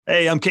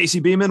Hey, I'm Casey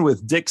Beaman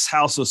with Dick's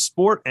House of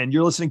Sport, and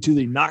you're listening to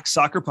the Knox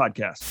Soccer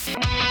Podcast.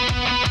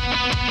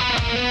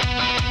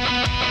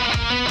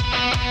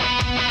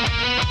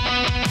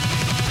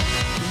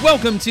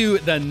 Welcome to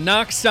the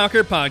Knox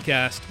Soccer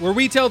Podcast, where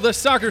we tell the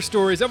soccer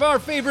stories of our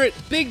favorite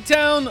big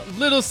town,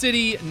 little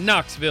city,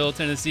 Knoxville,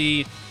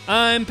 Tennessee.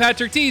 I'm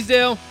Patrick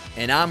Teasdale.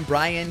 And I'm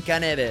Brian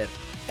Canever.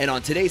 And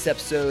on today's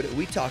episode,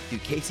 we talk to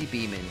Casey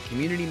Beaman,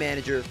 Community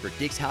Manager for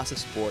Dick's House of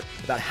Sport,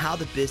 about how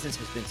the business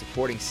has been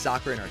supporting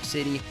soccer in our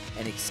city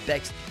and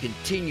expects to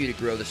continue to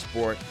grow the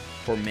sport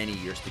for many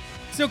years to come.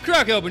 So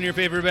crack open your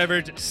favorite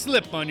beverage,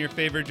 slip on your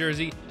favorite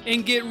jersey,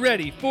 and get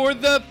ready for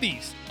the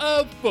feast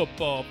of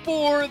football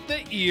for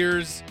the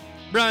ears.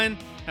 Brian,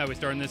 how are we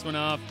starting this one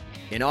off?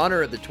 In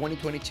honor of the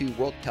 2022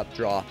 World Cup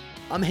draw,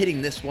 I'm hitting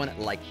this one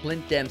like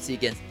Clint Dempsey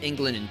against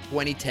England in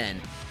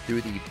 2010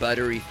 through the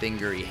buttery,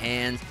 fingery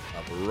hands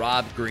of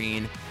Rob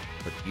Green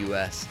for the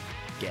U.S.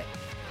 get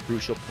a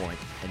crucial point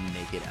and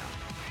make it out.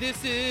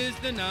 This is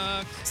the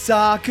Knox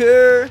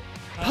Soccer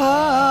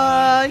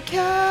Podcast.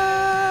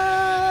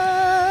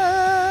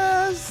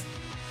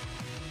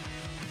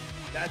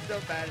 That's so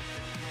bad.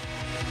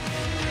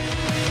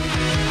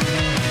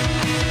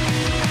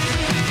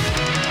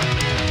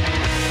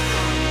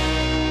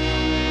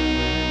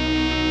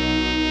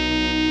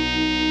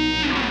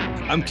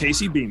 I'm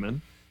Casey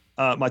Beaman.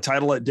 My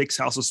title at Dick's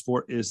House of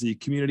Sport is the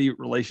Community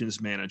Relations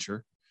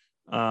Manager.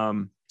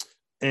 And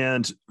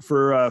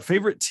for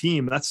favorite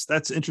team,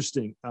 that's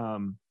interesting.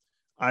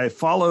 I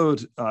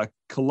followed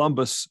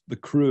Columbus, the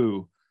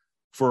Crew,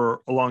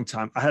 for a long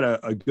time. I had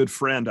a good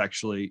friend,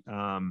 actually,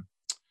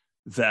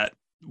 that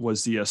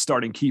was the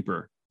starting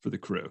keeper for the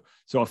Crew.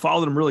 So I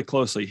followed him really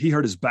closely. He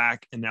hurt his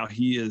back, and now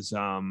he is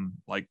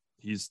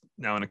he's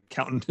now an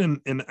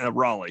accountant in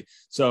Raleigh.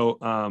 So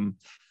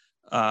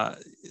I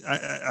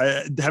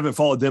haven't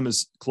followed them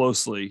as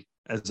closely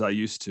as I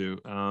used to.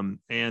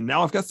 And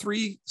now I've got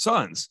 3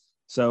 sons.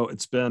 So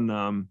it's been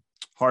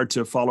hard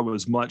to follow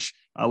as much.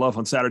 I love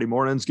on Saturday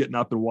mornings getting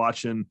up and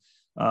watching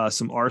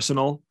some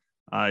Arsenal.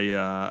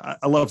 I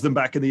love them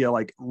back in the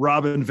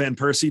Robin Van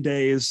Persie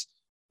days,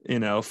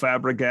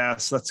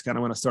 Fabregas. That's kind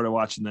of when I started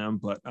watching them.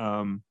 But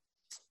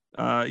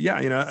I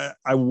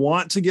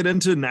want to get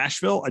into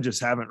Nashville. I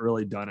just haven't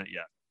really done it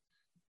yet.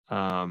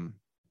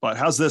 But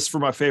how's this for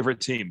my favorite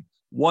team?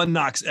 One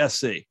Knox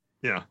SC.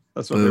 Yeah,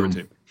 that's my favorite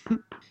team.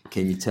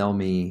 Can you tell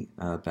me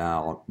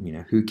about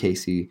who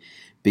Casey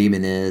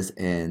Beaman is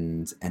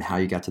and how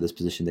you got to this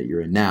position that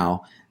you're in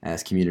now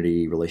as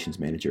community relations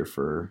manager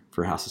for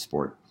House of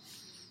Sport?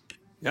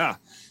 Yeah,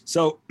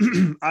 so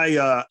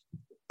I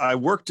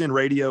worked in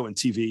radio and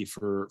TV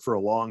for a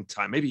long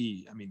time,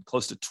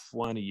 close to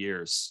 20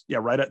 years. Yeah,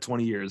 right at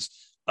 20 years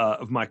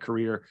of my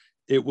career.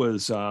 It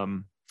was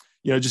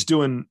just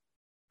doing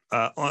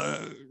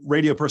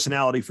radio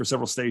personality for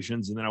several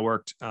stations. And then I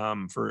worked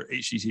for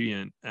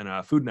HGTV and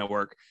a Food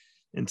Network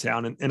in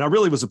town. And I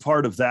really was a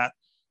part of that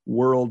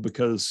world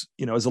because,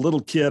 as a little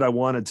kid, I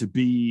wanted to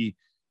be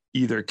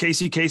either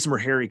Casey Kasem or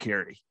Harry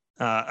Carey.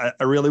 I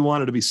really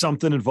wanted to be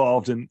something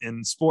involved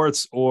in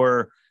sports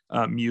or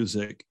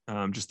music,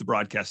 just the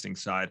broadcasting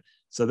side.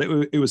 So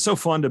it was so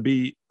fun to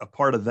be a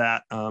part of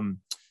that. And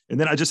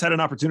then I just had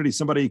an opportunity.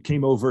 Somebody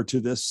came over to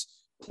this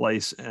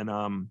place and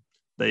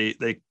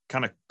they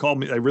kind of called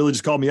me. They really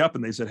just called me up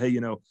and they said, "Hey,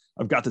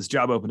 I've got this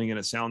job opening." And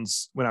it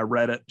sounds, when I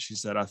read it, she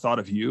said, "I thought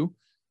of you,"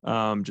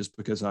 just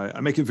because I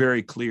make it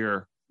very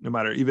clear, no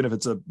matter, even if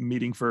it's a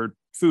meeting for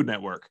Food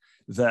Network,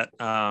 that,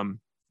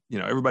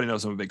 everybody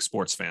knows I'm a big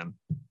sports fan.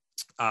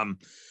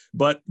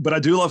 But I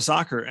do love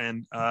soccer.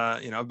 And,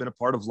 I've been a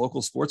part of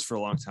local sports for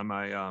a long time.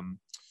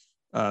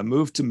 I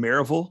moved to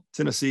Maryville,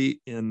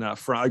 Tennessee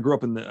I grew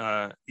up in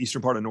the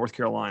eastern part of North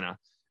Carolina,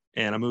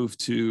 and I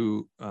moved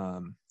to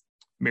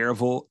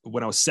Maryville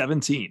when I was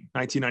 17,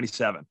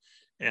 1997.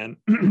 And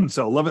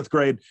so 11th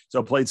grade,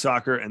 so I played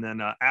soccer. And then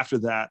after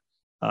that,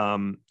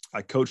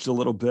 I coached a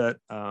little bit.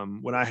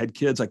 When I had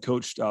kids, I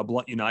coached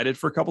Blunt United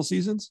for a couple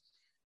seasons.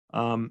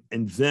 And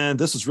then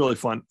this was really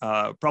fun.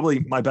 Probably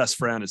my best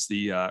friend is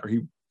he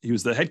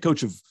was the head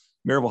coach of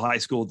Maryville High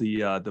School,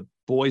 the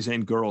boys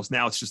and girls.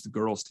 Now it's just the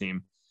girls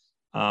team.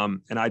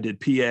 And I did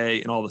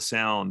PA and all the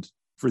sound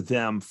for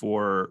them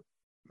for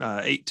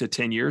 8 to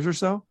 10 years or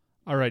so.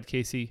 All right,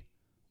 Casey,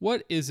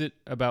 what is it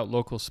about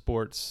local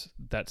sports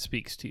that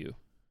speaks to you?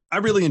 I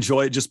really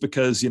enjoy it just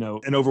because,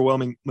 an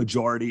overwhelming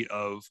majority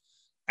of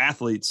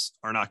athletes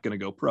are not going to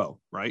go pro,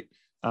 right?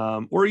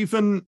 Or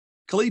even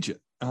collegiate.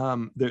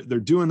 They're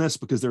doing this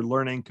because they're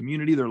learning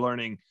community. They're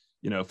learning,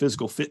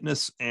 physical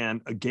fitness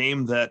and a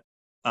game that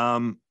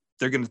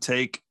they're going to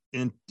take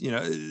in,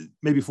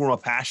 maybe form a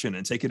passion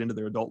and take it into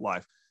their adult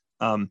life.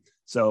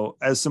 So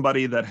as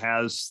somebody that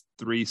has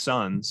 3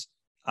 sons,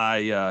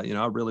 I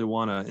really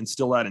want to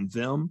instill that in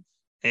them.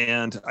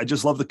 And I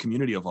just love the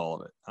community of all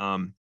of it.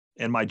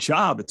 And my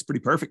job, it's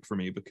pretty perfect for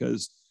me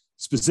because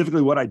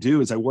specifically what I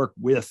do is I work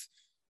with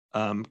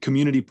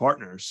community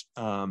partners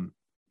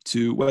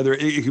to whether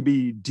it could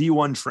be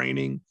D1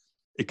 training,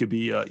 it could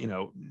be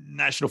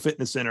National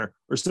Fitness Center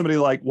or somebody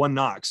like One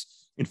Knox,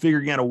 and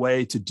figuring out a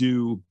way to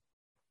do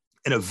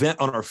an event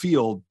on our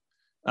field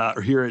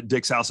or here at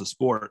Dick's House of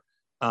Sport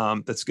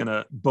that's going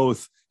to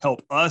both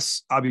help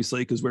us,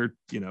 obviously, because we're,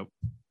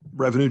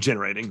 revenue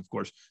generating, of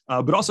course,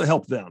 but also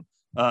help them,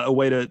 a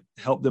way to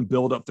help them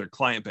build up their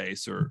client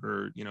base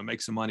or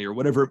make some money or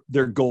whatever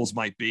their goals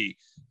might be.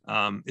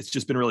 It's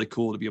just been really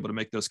cool to be able to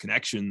make those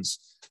connections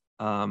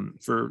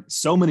for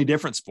so many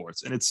different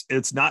sports. And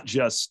it's not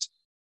just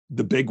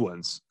the big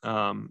ones.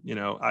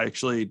 I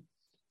actually,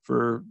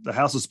 for the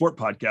House of Sport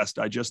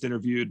podcast, I just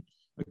interviewed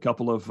a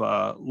couple of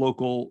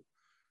local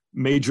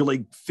Major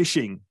League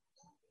fishing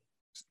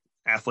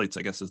athletes,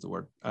 I guess is the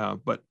word.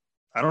 But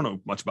I don't know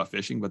much about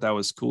fishing, but that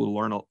was cool to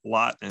learn a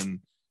lot. And,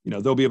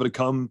 they'll be able to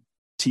come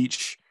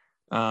teach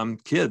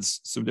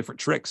kids some different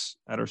tricks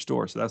at our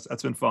store. So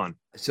that's been fun.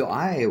 So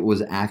I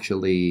was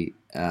actually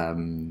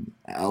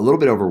a little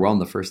bit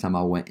overwhelmed the first time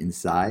I went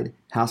inside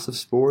House of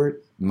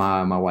Sport.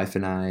 My wife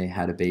and I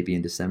had a baby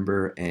in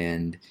December,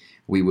 and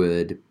we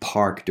would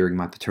park during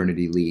my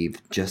paternity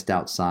leave just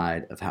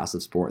outside of House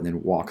of Sport and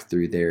then walk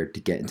through there to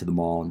get into the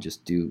mall and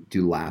just do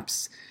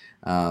laps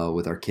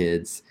with our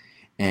kids.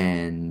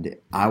 And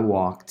I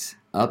walked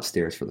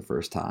upstairs for the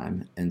first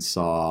time and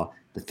saw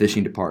the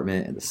fishing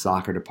department and the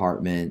soccer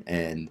department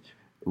and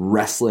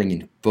wrestling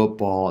and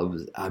football.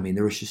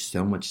 There was just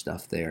so much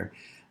stuff there.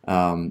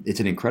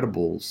 It's an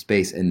incredible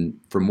space. And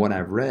from what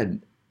I've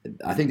read,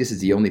 I think this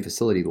is the only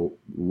facility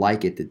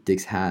like it that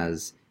Dick's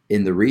has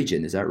in the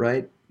region. Is that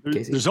right,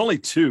 Casey? There's only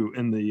 2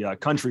 in the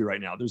country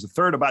right now. There's a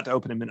third about to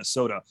open in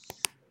Minnesota.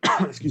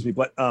 Excuse me.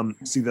 But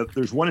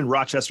there's one in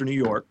Rochester, New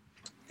York,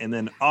 and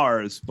then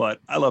ours. But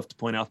I love to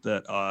point out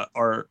that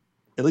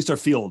at least our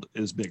field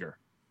is bigger.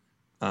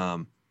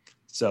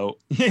 So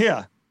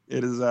yeah,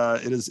 it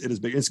is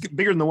big. It's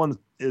bigger than the one that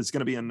is going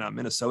to be in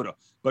Minnesota.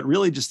 But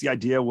really, just the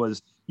idea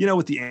was,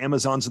 with the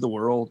Amazons of the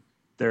world,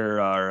 there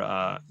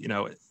are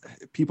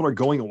people are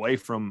going away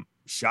from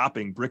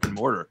shopping brick and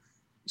mortar.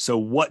 So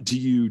what do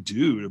you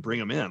do to bring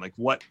them in? Like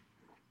what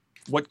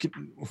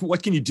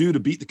can you do to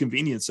beat the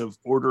convenience of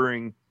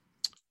ordering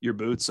your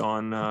boots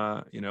on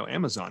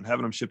Amazon,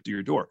 having them shipped to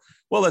your door?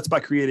 Well, that's by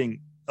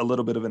creating a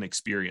little bit of an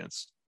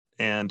experience.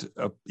 And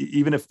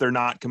even if they're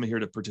not coming here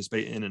to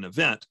participate in an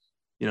event,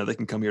 they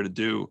can come here to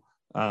do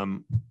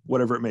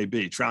whatever it may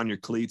be. Try on your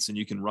cleats, and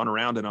you can run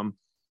around in them,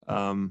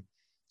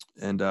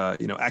 and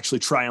actually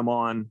try them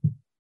on,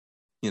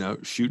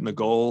 shooting a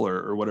goal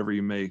or whatever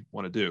you may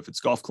want to do. If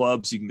it's golf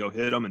clubs, you can go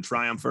hit them and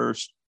try them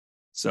first.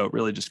 So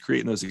really just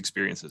creating those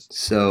experiences.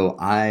 So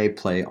I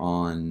play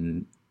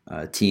on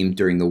a team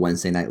during the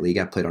Wednesday night league.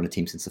 I played on a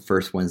team since the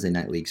first Wednesday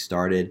night league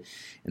started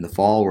in the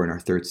fall. We're in our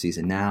 3rd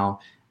season now.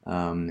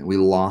 We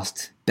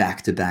lost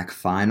back-to-back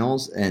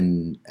finals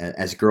and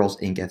as Girls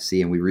Inc.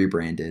 FC, and we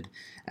rebranded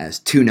as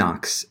 2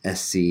 Knocks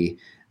SC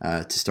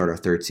to start our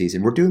 3rd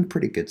season. We're doing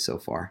pretty good so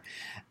far.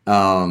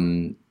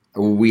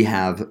 We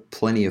have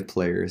plenty of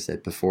players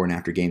that before and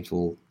after games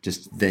will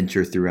just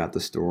venture throughout the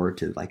store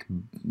to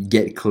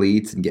get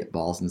cleats and get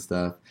balls and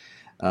stuff.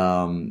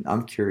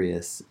 I'm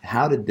curious,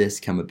 how did this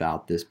come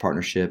about, this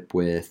partnership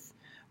with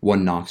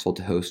One Knoxville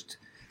to host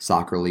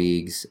soccer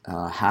leagues?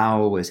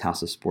 How is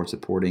House of Sport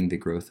supporting the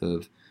growth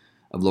of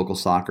local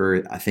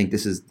soccer? I think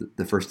this is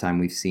the first time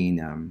we've seen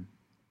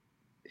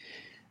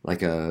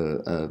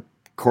a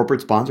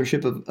corporate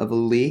sponsorship of a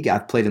league.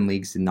 I've played in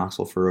leagues in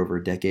Knoxville for over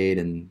a decade,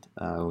 and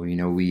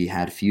we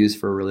had Fuse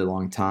for a really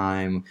long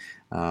time.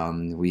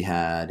 We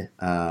had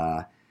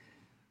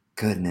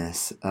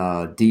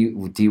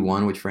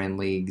D1, which ran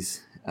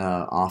leagues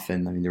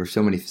often. There were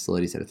so many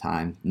facilities at a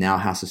time. Now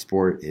House of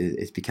Sport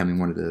is becoming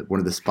one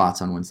of the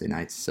spots on Wednesday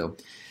nights. So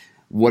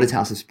what is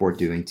House of Sport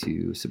doing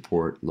to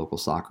support local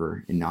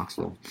soccer in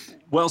Knoxville?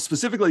 Well,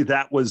 specifically,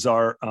 that was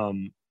our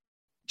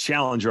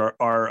challenge,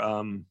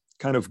 our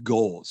kind of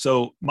goal.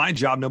 So my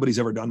job, nobody's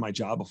ever done my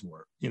job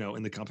before,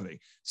 in the company.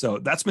 So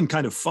that's been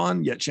kind of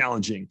fun yet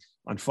challenging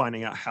on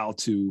finding out how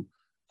to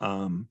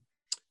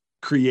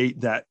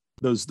create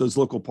those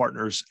local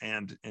partners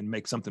and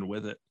make something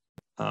with it.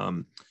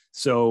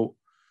 So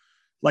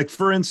like,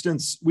 for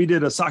instance, we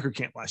did a soccer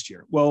camp last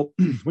year. Well,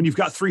 when you've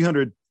got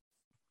 300,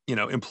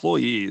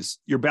 employees,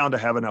 you're bound to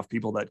have enough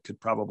people that could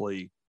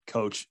probably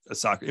coach a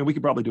soccer, and we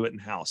could probably do it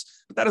in-house,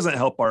 but that doesn't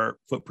help our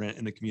footprint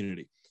in the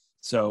community.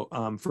 So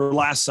for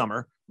last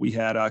summer, we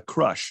had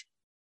Crush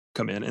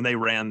come in, and they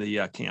ran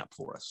the camp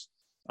for us,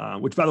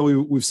 which, by the way,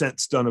 we've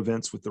since done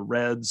events with the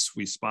Reds.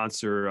 We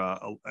sponsor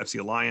FC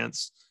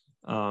Alliance.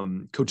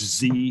 Coach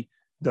Z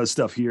does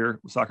stuff here,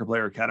 Soccer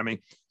Player Academy.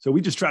 So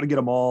we just try to get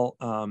them all,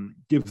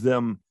 give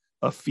them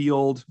a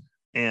field,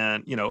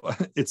 and,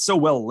 it's so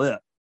well lit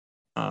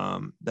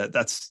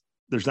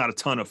there's not a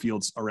ton of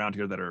fields around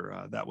here that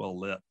are that well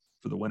lit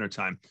for the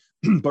wintertime.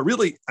 But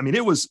really,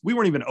 we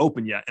weren't even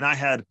open yet. And I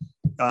had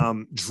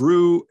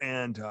Drew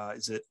and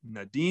is it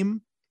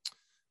Nadim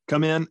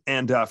come in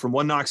and from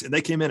One Knox, and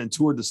they came in and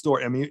toured the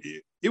store.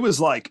 It was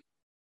like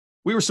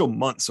we were still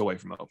months away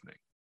from opening.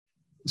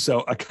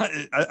 So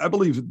I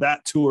believe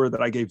that tour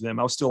that I gave them,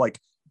 I was still like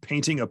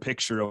painting a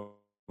picture of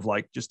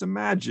like, just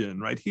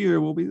imagine right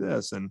here will be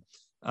this. And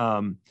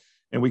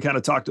And we kind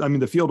of talked, I mean,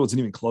 the field wasn't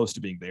even close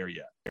to being there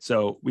yet.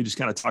 So we just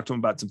kind of talked to him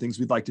about some things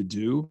we'd like to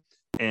do.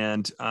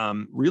 And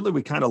really,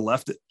 we kind of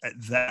left it at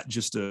that,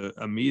 just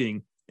a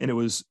meeting. And it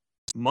was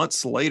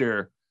months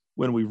later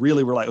when we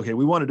really were like, okay,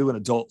 we want to do an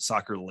adult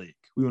soccer league.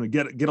 We want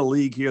to get a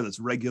league here that's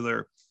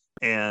regular.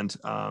 And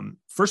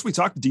first we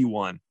talked to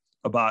D1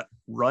 about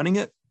running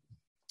it.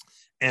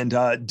 And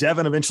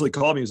Devin eventually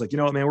called me. He was like, you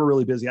know what, man, we're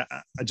really busy.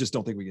 I just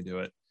don't think we can do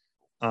it.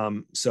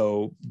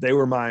 So they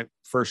were my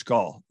first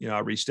call. You know, I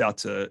reached out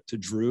to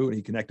Drew, and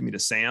he connected me to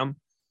Sam,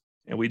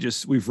 and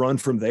we've run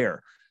from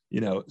there.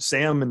 You know,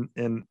 Sam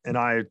and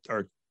I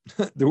are,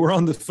 we're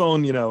on the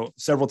phone, you know,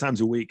 several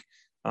times a week,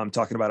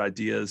 talking about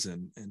ideas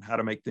and how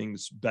to make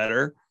things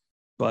better.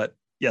 But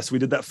yes, we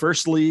did that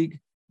first league,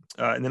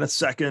 and then a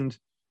second.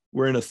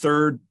 We're in a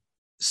third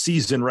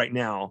season right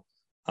now.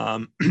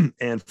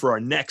 And for our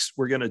next,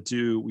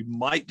 we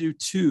might do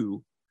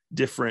 2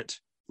 different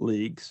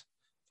leagues.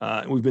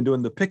 And we've been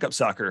doing the pickup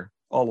soccer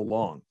all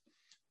along.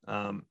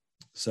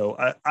 So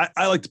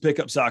I like to pick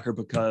up soccer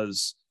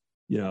because,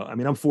 you know, I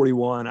mean, I'm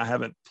 41. I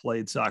haven't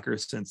played soccer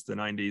since the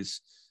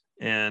 90s.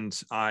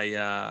 And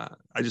I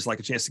just like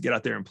a chance to get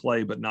out there and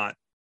play, but not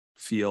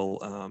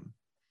feel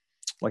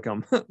like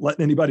I'm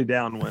letting anybody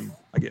down when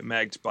I get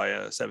magged by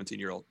a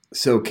 17-year-old.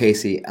 So,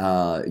 Casey,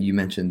 you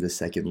mentioned the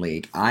second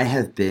league. I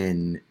have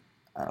been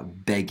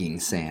begging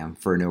Sam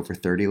for an over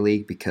 30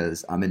 league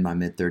because I'm in my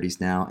mid 30s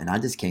now, and I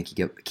just can't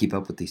keep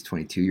up with these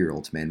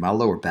 22-year-olds, man. My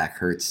lower back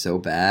hurts so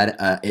bad.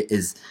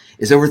 Is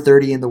over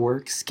 30 in the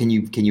works? Can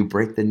you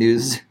break the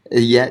news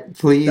yet,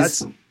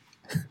 please?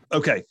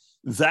 Okay.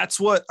 That's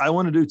what I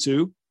want to do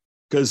too.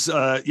 Cause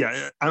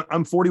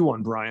I'm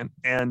 41, Brian.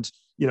 And,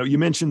 you know, you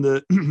mentioned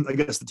I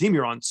guess the team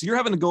you're on. So you're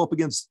having to go up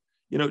against,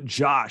 you know,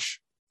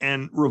 Josh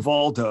and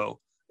Rivaldo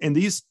and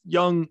these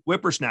young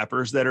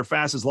whippersnappers that are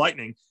fast as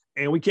lightning,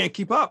 and we can't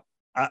keep up.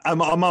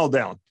 I'm all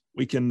down.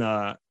 We can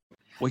talk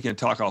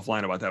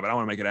offline about that, but I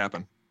want to make it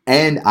happen.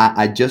 And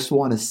I just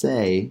want to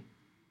say,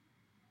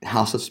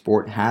 House of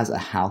Sport has a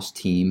house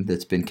team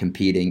that's been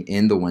competing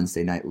in the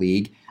Wednesday Night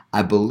League.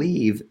 I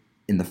believe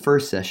in the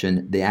first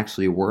session, they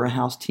actually were a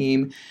house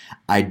team.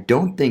 I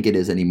don't think it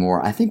is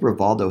anymore. I think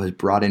Rivaldo has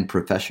brought in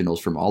professionals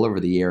from all over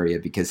the area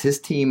because his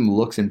team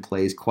looks and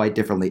plays quite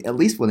differently, at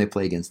least when they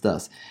play against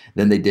us,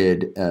 than they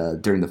did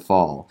during the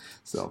fall.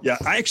 So yeah,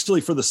 I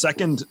actually, for the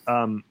second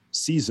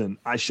season,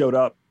 I showed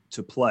up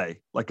to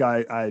play. Like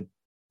I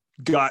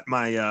got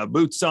my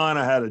boots on.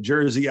 I had a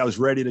jersey. I was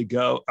ready to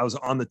go. I was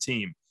on the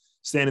team,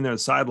 standing there on the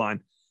sideline.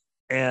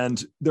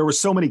 And there were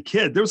so many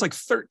kids. There was like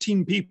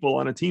 13 people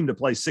on a team to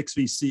play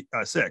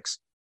 6v6.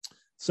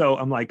 So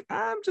I'm like,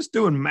 I'm just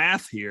doing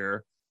math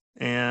here,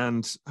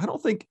 and I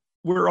don't think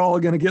we're all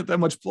going to get that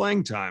much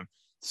playing time.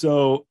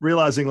 So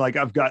realizing like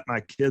I've got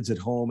my kids at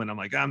home, and I'm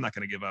like, I'm not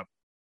going to give up,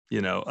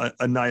 you know,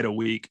 a night a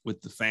week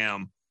with the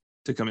fam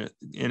to come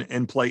in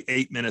and play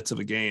 8 minutes of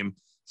a game.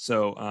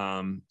 So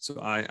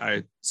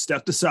I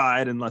stepped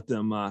aside and let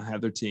them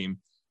have their team.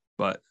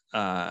 But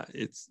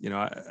it's, you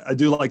know, I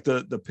do like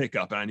the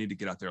pickup, and I need to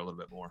get out there a little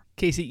bit more.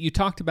 Casey, you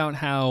talked about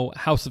how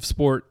House of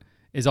Sport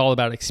is all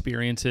about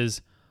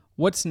experiences.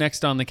 What's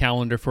next on the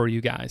calendar for you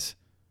guys?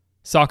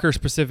 Soccer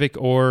specific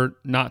or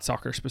not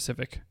soccer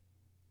specific?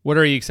 What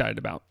are you excited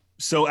about?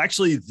 So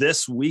actually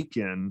this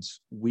weekend,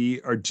 we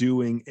are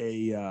doing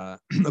a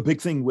big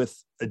thing with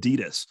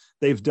Adidas.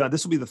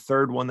 This will be the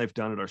third one they've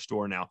done at our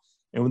store now.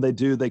 And when they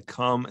do, they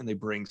come and they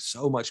bring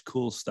so much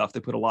cool stuff. They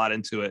put a lot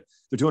into it.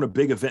 They're doing a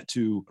big event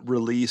to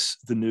release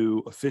the new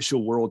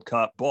official World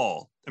Cup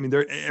ball. I mean,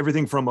 they're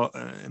everything from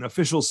an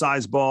official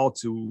size ball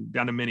to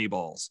down to mini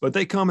balls. But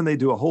they come and they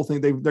do a whole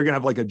thing. They're going to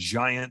have like a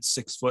giant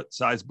 6-foot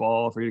size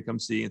ball for you to come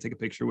see and take a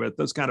picture with.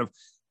 Those kind of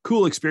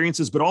cool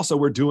experiences. But also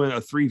we're doing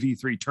a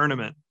 3v3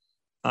 tournament.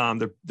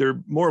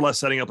 They're more or less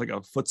setting up like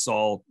a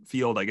futsal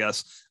field, I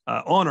guess,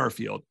 on our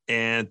field.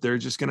 And they're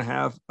just going to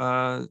have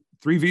a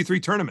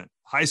 3v3 tournament.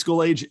 High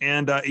school age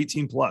and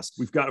 18 plus.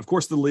 We've got, of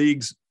course, the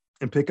leagues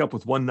and pick up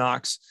with One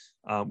Knox.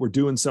 We're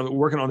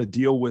working on a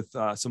deal with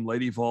some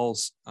Lady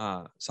Vols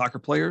soccer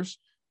players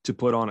to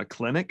put on a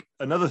clinic.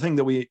 Another thing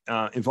that we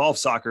involve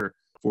soccer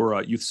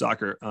for youth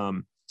soccer,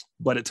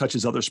 but it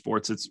touches other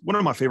sports. It's one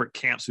of my favorite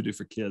camps we do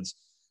for kids.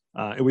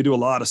 And we do a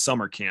lot of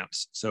summer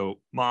camps. So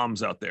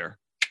moms out there,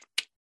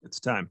 it's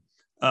time.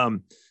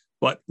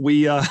 But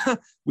we one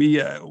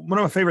of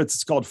my favorites,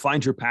 it's called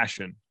Find Your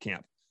Passion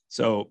Camp.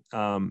 So,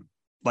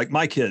 like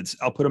my kids,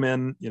 I'll put them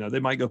in, you know, they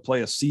might go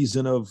play a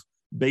season of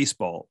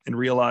baseball and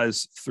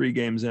realize 3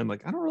 games in,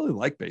 like, I don't really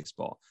like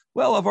baseball.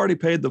 Well, I've already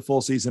paid the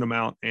full season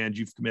amount and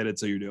you've committed,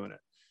 so you're doing it.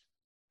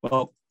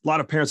 Well, a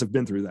lot of parents have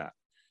been through that.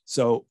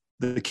 So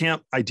the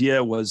camp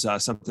idea was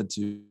something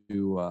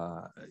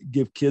to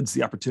give kids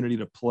the opportunity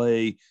to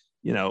play,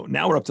 you know,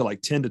 now we're up to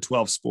like 10 to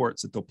 12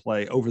 sports that they'll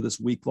play over this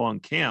week-long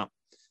camp.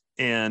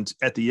 And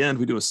at the end,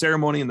 we do a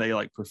ceremony and they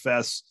like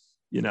profess,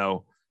 you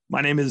know, my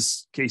name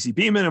is Casey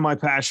Beaman and my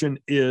passion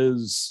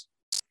is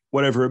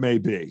whatever it may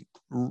be,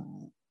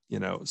 you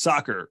know,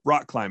 soccer,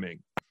 rock climbing,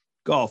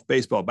 golf,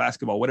 baseball,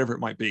 basketball, whatever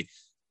it might be.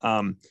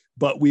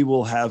 But we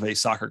will have a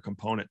soccer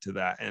component to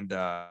that. And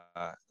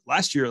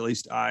last year, at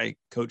least, I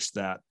coached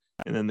that.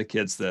 And then the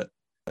kids that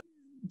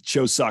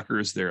chose soccer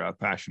as their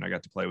passion, I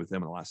got to play with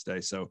them on the last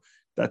day. So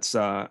that's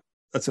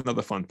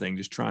another fun thing,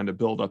 just trying to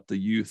build up the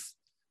youth,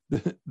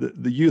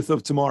 the youth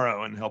of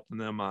tomorrow, and helping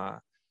them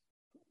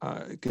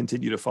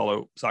continue to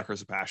follow soccer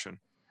as a passion.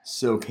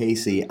 So,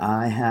 Casey,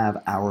 I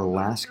have our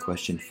last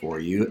question for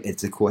you.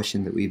 It's a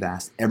question that we've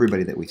asked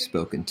everybody that we've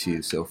spoken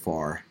to so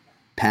far.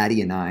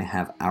 Patty and I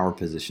have our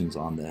positions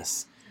on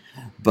this.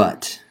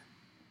 But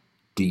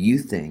do you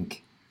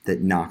think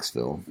that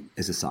Knoxville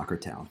is a soccer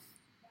town?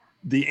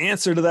 The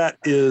answer to that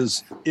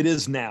is it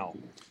is now.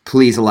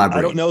 Please elaborate.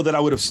 I don't know that I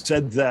would have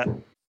said that.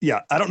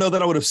 Yeah, I don't know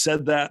that I would have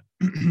said that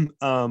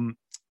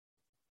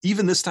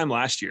even this time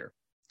last year.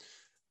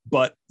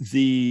 But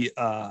the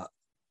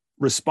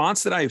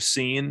response that I have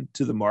seen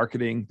to the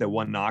marketing that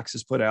One Knox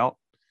has put out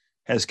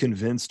has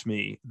convinced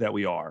me that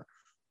we are.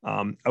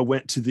 I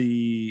went to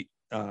the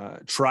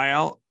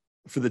tryout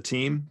for the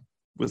team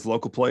with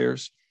local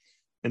players,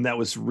 and that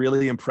was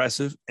really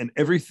impressive. And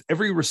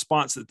every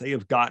response that they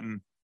have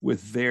gotten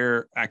with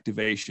their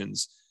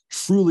activations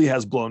truly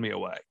has blown me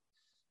away,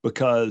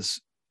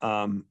 because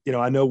I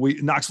know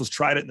Knoxville's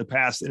tried it in the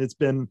past, and it's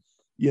been,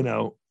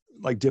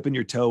 like dipping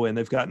your toe in.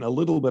 They've gotten a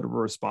little bit of a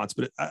response,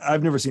 but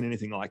I've never seen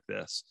anything like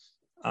this.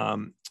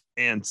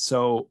 And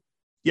so,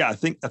 yeah, I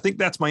think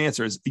that's my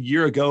answer. Is a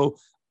year ago,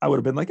 I would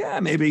have been like,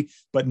 maybe,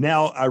 but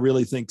now I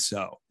really think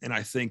so. And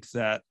I think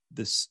that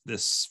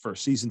this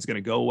first season's going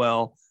to go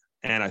well.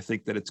 And I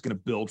think that it's going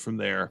to build from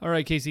there. All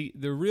right, Casey,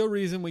 the real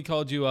reason we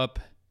called you up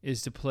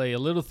is to play a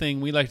little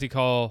thing we like to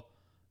call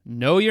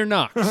Know Your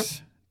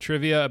Knox,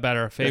 trivia about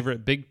our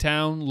favorite big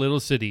town, little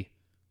city.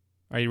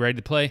 Are you ready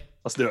to play?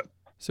 Let's do it.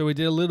 So we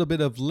did a little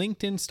bit of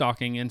LinkedIn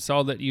stalking and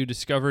saw that you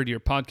discovered your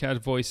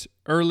podcast voice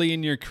early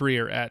in your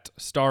career at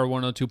Star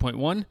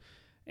 102.1,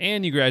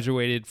 and you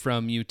graduated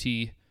from UT.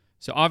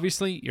 So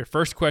obviously, your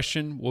first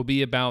question will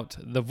be about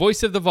the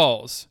voice of the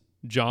Vols,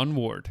 John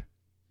Ward.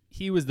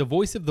 He was the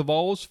voice of the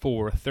Vols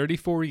for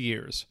 34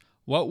 years.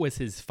 What was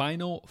his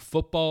final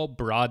football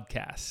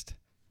broadcast?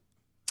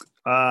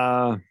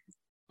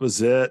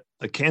 Was it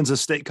a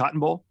Kansas State Cotton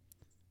Bowl?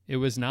 It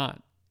was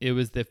not. It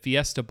was the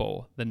Fiesta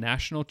Bowl, the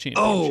national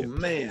championship. Oh,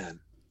 man.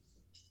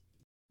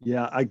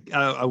 Yeah,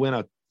 I went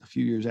a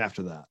few years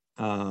after that.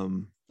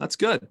 That's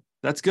good.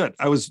 That's good.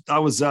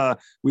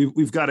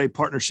 We've got a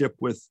partnership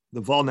with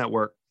the Vol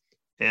Network,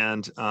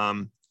 and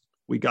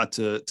we got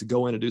to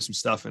go in and do some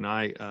stuff. And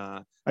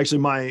actually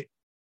my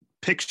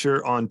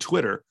picture on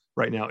Twitter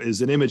right now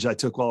is an image I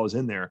took while I was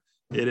in there.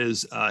 It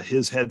is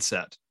his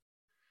headset.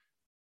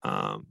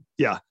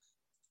 Yeah,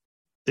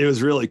 it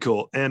was really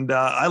cool. And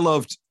I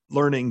loved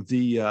learning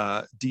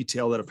the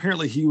detail that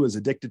apparently he was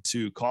addicted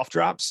to cough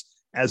drops,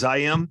 as I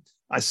am.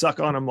 I suck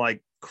on them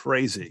like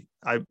crazy.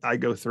 I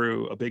go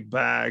through a big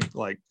bag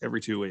like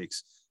every 2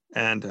 weeks,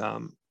 and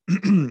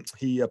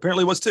he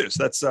apparently was too.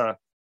 So that's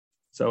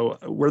so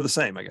we're the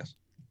same, I guess.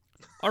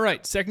 All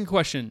right, second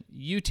question.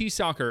 UT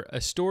Soccer,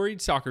 a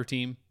storied soccer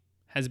team,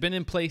 has been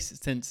in place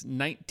since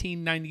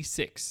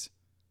 1996.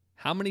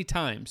 How many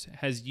times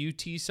has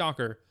UT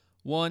Soccer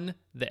won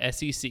the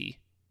SEC?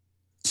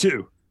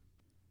 2.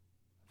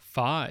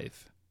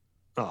 5.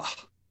 Oh.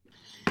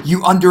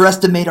 You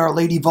underestimate our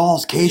Lady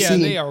Vols, Casey. Yeah,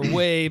 they are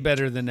way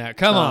better than that.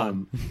 Come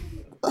on.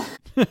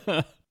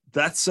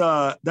 That's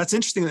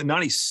interesting that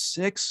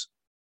 96,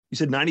 you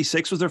said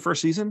 96 was their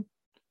first season.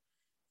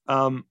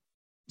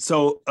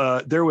 So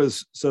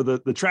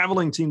the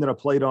traveling team that I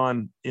played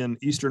on in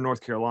Eastern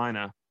North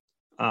Carolina,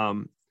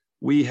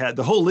 we had,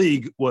 the whole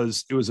league it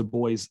was a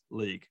boys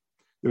league.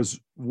 There was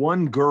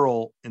one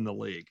girl in the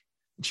league.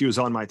 She was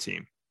on my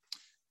team,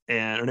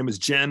 and her name was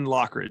Jen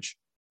Lockridge.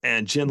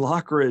 And Jen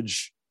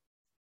Lockridge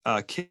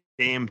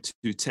came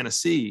to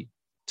Tennessee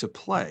to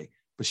play,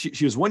 but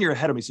she was 1 year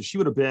ahead of me. So she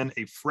would have been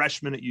a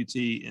freshman at UT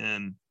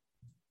in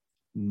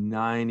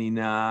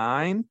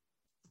 99.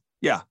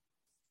 Yeah.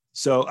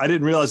 So I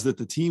didn't realize that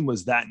the team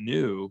was that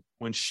new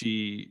when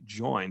she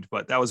joined,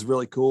 but that was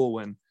really cool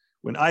when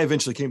I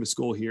eventually came to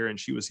school here and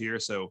she was here.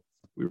 So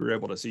we were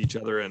able to see each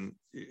other, and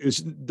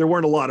there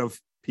weren't a lot of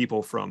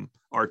people from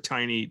our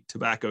tiny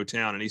tobacco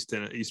town in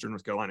Eastern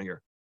North Carolina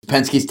here.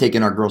 Penske's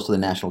taking our girls to the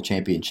national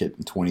championship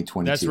in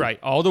 2022. That's right.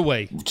 All the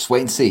way. Just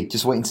wait and see.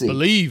 Just wait and see.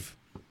 Believe.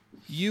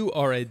 You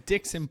are a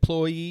Dick's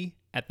employee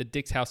at the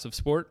Dick's House of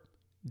Sport.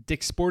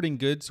 Dick's Sporting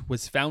Goods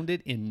was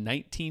founded in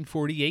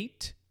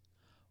 1948.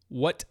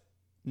 What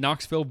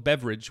Knoxville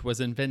beverage was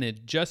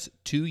invented just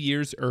 2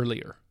 years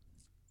earlier?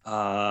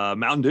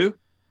 Mountain Dew.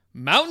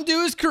 Mountain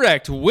Dew is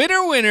correct.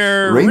 Winner,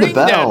 winner. Ring the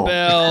that bell.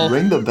 bell.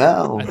 Ring the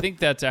bell. I think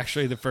that's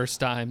actually the first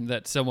time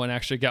that someone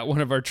actually got one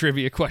of our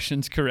trivia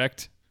questions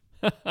correct.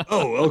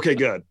 Oh, okay,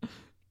 good.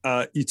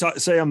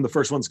 Say I'm the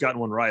first one that's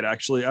gotten one right.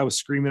 Actually, I was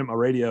screaming at my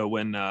radio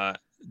when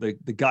the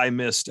guy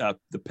missed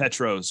the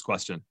Petros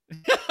question.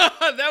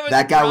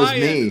 that guy was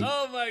me.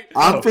 Oh my!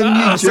 I'm from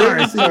New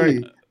Jersey.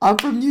 Sorry. I'm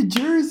from New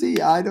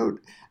Jersey. I don't.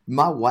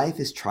 My wife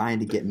is trying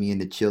to get me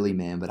into chili,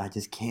 man, but I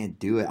just can't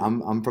do it.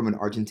 I'm from an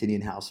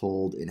Argentinian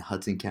household in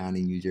Hudson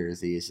County, New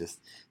Jersey.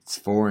 It's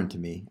foreign to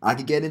me. I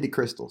could get into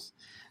crystals,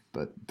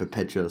 but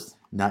Petros,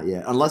 not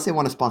yet. Unless they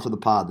want to sponsor the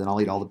pod, then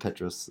I'll eat all the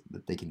Petros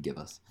that they can give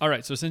us. All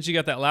right, so since you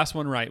got that last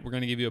one right, we're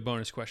going to give you a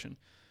bonus question.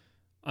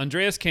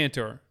 Andreas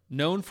Cantor,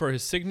 known for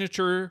his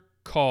signature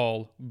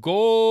call,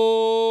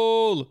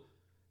 goal,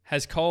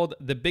 has called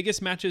the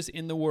biggest matches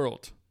in the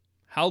world.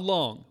 How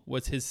long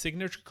was his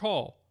signature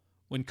call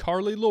when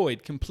Carly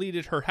Lloyd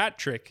completed her hat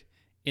trick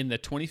in the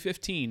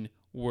 2015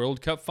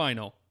 World Cup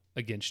final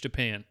against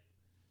Japan?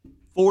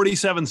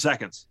 47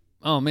 seconds.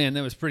 Oh, man,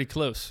 that was pretty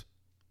close.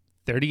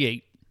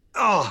 38.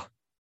 Oh,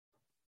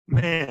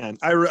 man.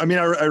 I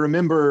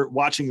remember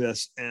watching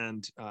this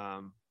and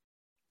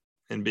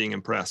being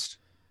impressed.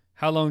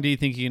 How long do you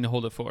think you can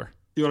hold it for?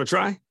 You want to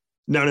try?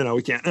 No,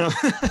 we can't.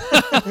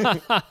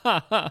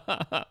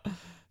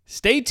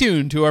 Stay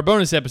tuned to our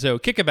bonus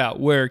episode, Kickabout,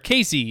 where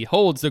Casey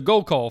holds the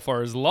goal call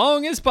for as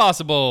long as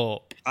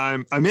possible.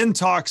 I'm in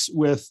talks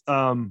with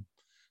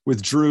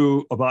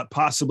Drew about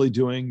possibly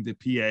doing the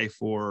PA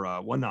for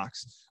One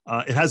Knox.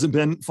 It hasn't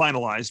been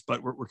finalized,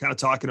 but we're kind of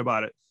talking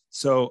about it.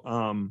 So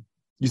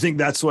you think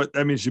that's what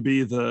that means? Should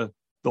be the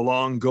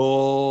long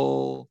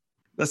goal?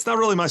 That's not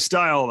really my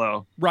style,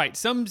 though. Right,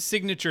 some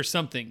signature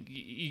something.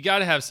 You got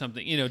to have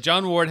something. You know,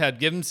 John Ward had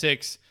give him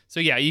 6,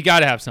 so yeah, you got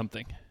to have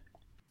something.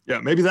 Yeah,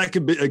 maybe that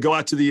could go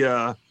out to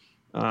the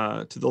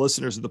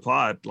listeners of the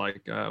pod.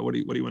 Like, what do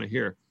you want to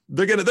hear?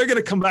 They're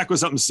gonna come back with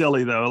something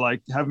silly though,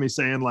 like have me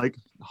saying like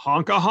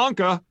honka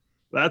honka.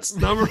 That's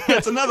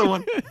another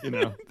one. You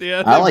know.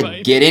 Yeah, I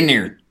like get in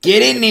there.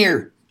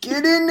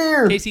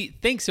 Casey,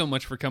 thanks so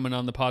much for coming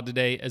on the pod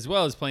today, as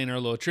well as playing our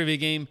little trivia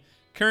game.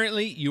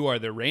 Currently, you are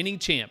the reigning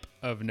champ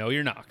of Know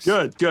Your Knox.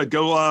 Good.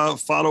 Go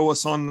follow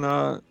us on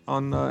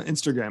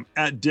Instagram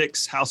at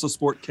Dick's House of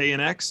Sport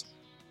KNX.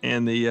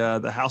 And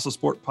the House of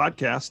Sport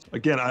podcast.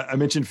 Again, I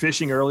mentioned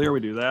fishing earlier. We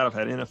do that. I've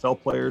had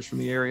NFL players from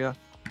the area,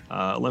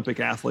 Olympic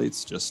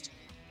athletes, just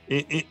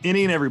any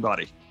and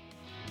everybody.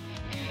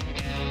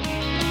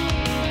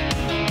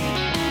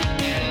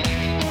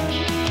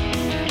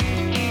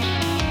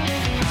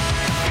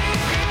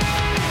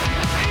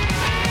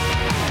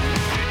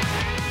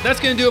 That's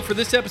going to do it for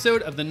this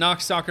episode of the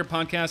Knox Soccer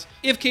Podcast.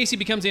 If Casey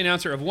becomes the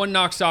announcer of One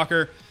Knox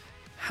Soccer,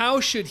 how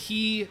should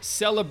he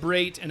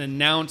celebrate and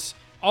announce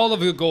all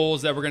of the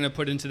goals that we're going to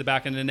put into the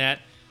back of the net?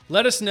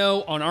 Let us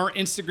know on our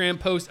Instagram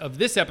post of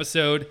this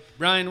episode.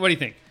 Brian, what do you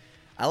think?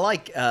 I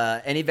like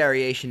any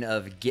variation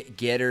of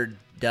get her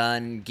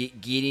done, get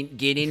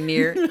in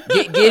there,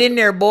 get in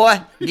there, boy,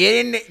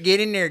 get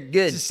in there,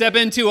 good. Step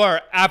into our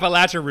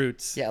Appalachia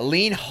roots. Yeah,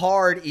 lean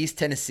hard, East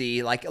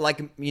Tennessee, like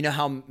you know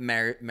how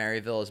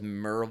Maryville is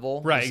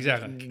Maryville, right?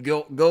 Exactly.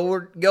 Go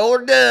or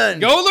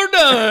done. Goal or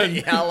done.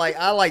 Yeah,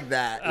 I like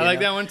that. I like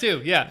that one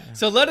too. Yeah.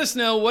 So let us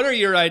know, what are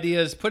your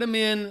ideas? Put them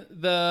in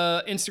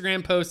the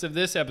Instagram post of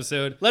this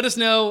episode. Let us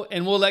know,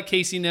 and we'll let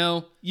Casey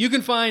know. You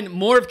can find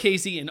more of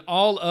Casey and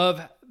all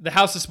of the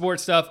House of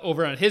Sport stuff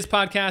over on his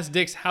podcast,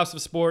 Dick's House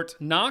of Sport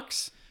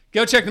Knox.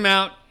 Go check him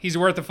out. He's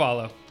worth a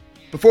follow.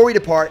 Before we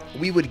depart,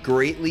 we would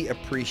greatly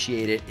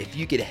appreciate it if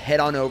you could head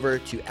on over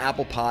to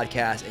Apple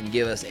Podcasts and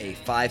give us a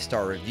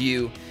 5-star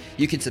review.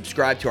 You can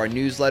subscribe to our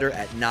newsletter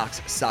at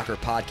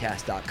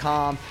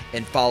knoxsoccerpodcast.com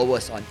and follow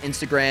us on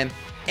Instagram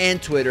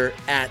and Twitter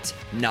at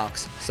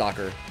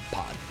knoxsoccerpod.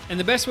 And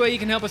the best way you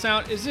can help us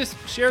out is just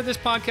share this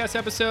podcast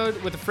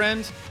episode with a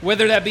friend,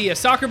 whether that be a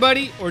soccer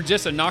buddy or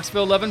just a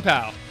Knoxville loving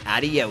pal.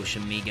 Adios,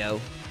 amigo.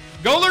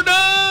 Goal or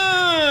done!